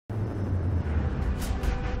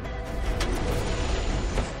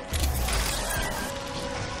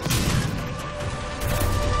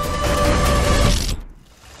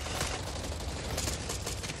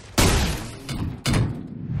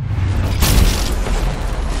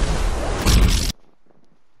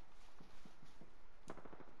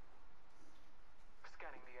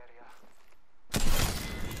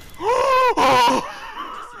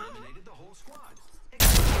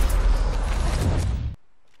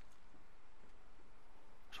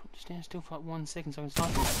stand still for like 1 second so I can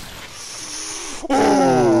start.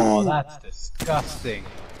 Oh, that's disgusting.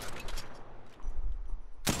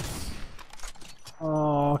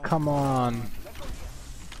 Oh, come on.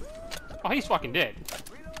 Oh, he's fucking dead.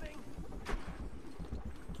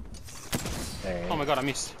 Hey. Oh my god, I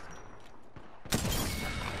missed.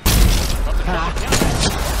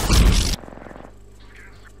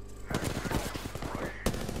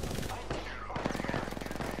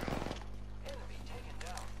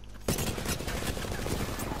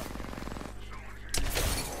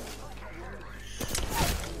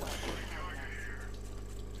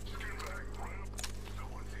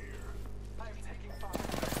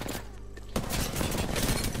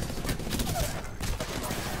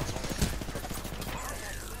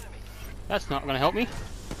 That's not gonna help me.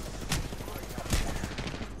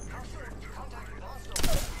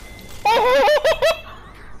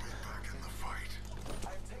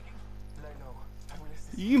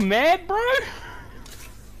 You mad, bro?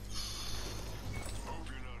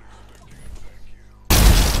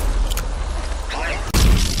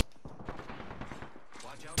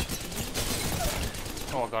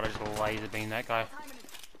 Oh god, I just laser beam that guy.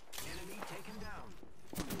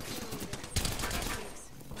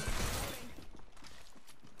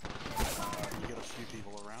 You get a few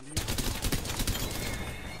people around you.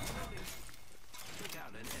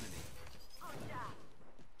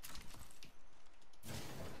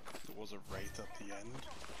 There was a wraith at the end.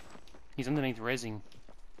 He's underneath rezzing.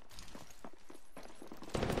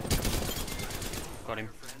 Got him.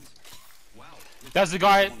 That was the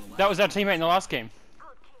guy, that was our teammate in the last game.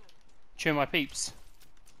 Cheer my peeps.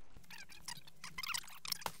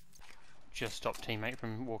 Just stop teammate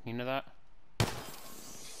from walking into that. I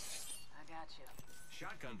got you.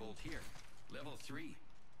 Shotgun bolt here. Level 3.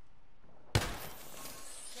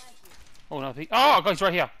 Oh, another peek. Oh, guy's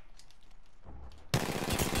right here. Fire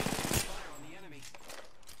on the enemy.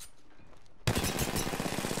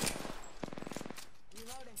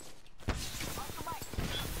 Reloading.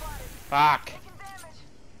 Fuck. Taking damage.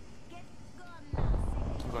 Get gone now.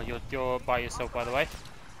 Oh god, you're by yourself, by the way.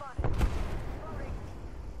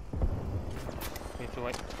 We have to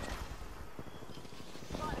wait.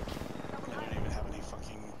 They don't even have any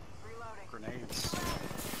fucking grenades.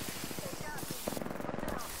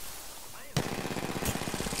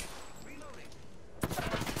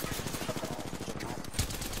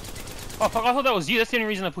 Oh fuck, I thought that was you, that's the only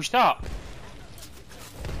reason I pushed up.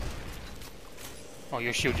 Oh,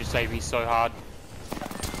 your shield just saved me so hard.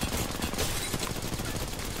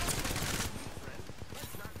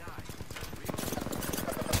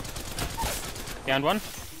 Downed one.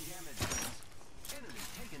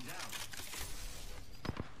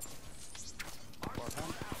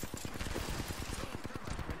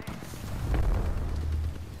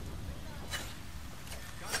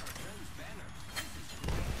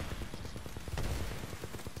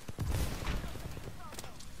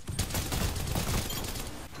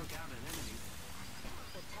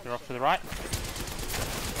 They're off to the right.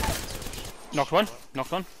 Knocked one.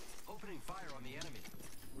 Knocked one. Opening fire on the enemy.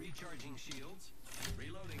 Recharging shields.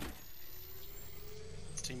 Reloading.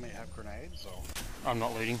 Teammate have grenades or? I'm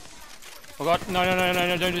not looting. Oh god, no, no, no, no,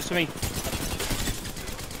 no, don't do this to me.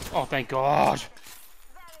 Oh, thank god.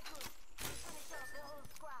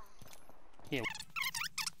 Here.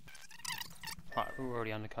 Alright, we're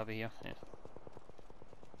already undercover here. Yeah.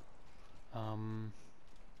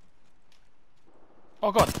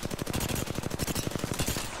 Oh god.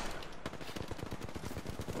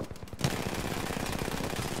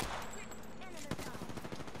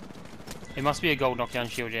 It must be a gold knockdown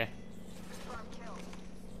shield, yeah.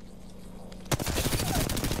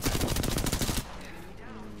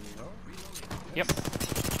 Yep.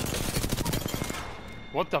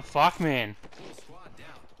 What the fuck, man?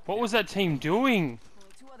 What was that team doing?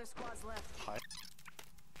 Only 2 other squads left. Hi.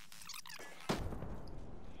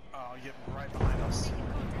 Oh, yep, right behind us.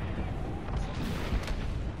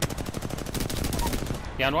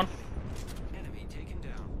 Down one. Enemy taken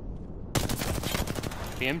down.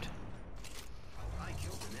 BM'd. I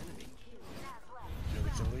killed an enemy. You're the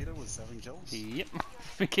kill leader with 7 kills? Yep.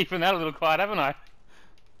 Been keeping that a little quiet, haven't I?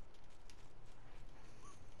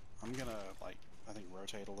 I'm gonna, like, I think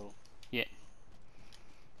rotate a little. Yeah.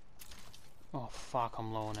 Oh fuck,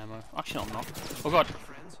 I'm low on ammo. Actually, no, I'm not. Oh god.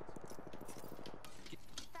 Friends.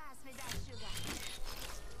 Pass me that sugar.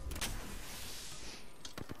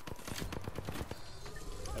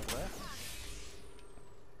 Over there?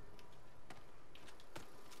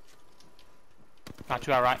 Ah,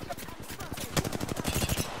 to our right.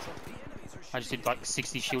 I just did like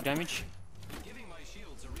 60 shield damage. Giving my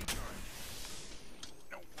shields a recharge.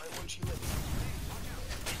 No, why won't you let me?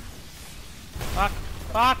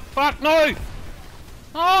 Fuck, fuck, no!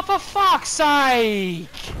 Oh, for fuck's sake!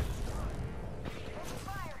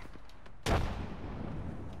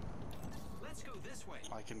 Let's go this way.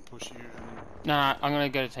 I can push you and... No, no, I'm gonna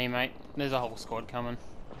go to teammate. There's a whole squad coming.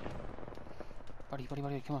 Buddy, buddy,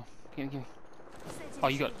 buddy, come on. Give me, give me. Oh,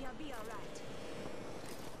 you got... You'll be alright.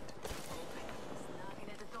 Knocking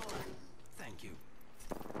at the door. Thank you.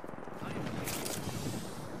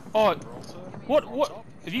 Oh, Gibraltar what, on what? top.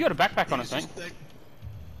 Have you got a backpack on us, mate?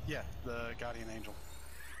 Yeah, the Guardian Angel.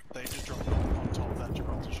 They just dropped it on top of that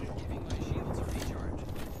Gibraltar shield. Giving my shields a recharge.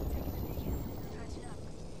 Patching up.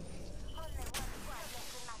 Only one squad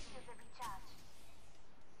left with my shields to recharge.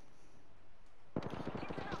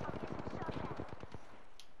 Listen up, I'm getting shot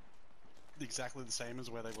at. Exactly the same as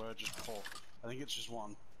where they were just before. I think it's just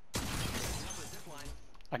one. Another zip line.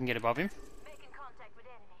 I can get above him. Making contact with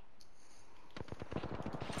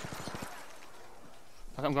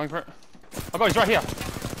enemy. I'm going for it. Oh god, he's right here.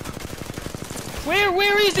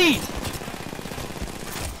 Where is he?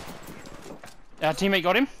 Our teammate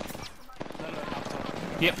got him. No, no, up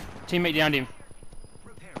top. Yep, teammate downed him.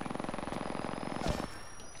 Repairing.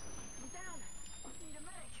 I'm down. Need a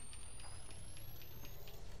medic.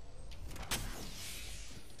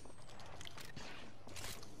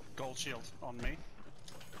 Gold shield on me.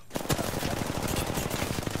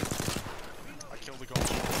 I killed the gold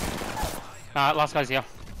shield. Last guy's here.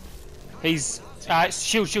 He's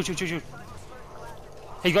shield.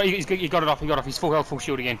 He got it off. He got it off. He's full health, full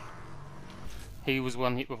shield again. He was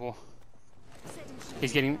one hit before.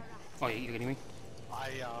 He's getting. Oh yeah, you're getting me. I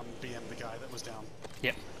BM'd the guy that was down.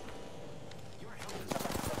 Yep. Your help is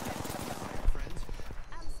friends.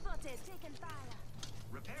 I'm spotted. Taking fire.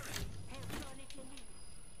 Repairing. Help zone if you need.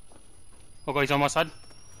 Oh god, he's on my side.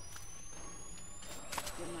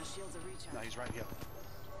 Give my shields a recharge. No, he's right here.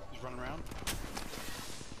 He's running around.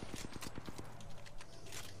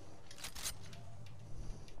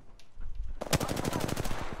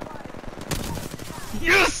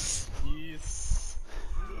 Yes! Yes.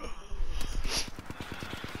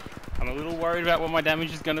 I'm a little worried about what my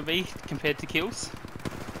damage is going to be compared to kills.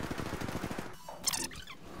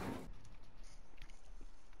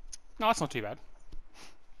 No, it's not too bad.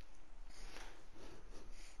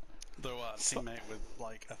 Though teammate with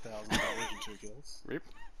like 1,000 damage and 2 kills. Rip.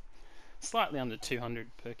 Slightly under 200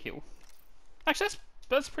 per kill. Actually,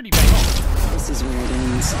 that's pretty bang on. This is where it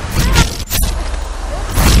ends.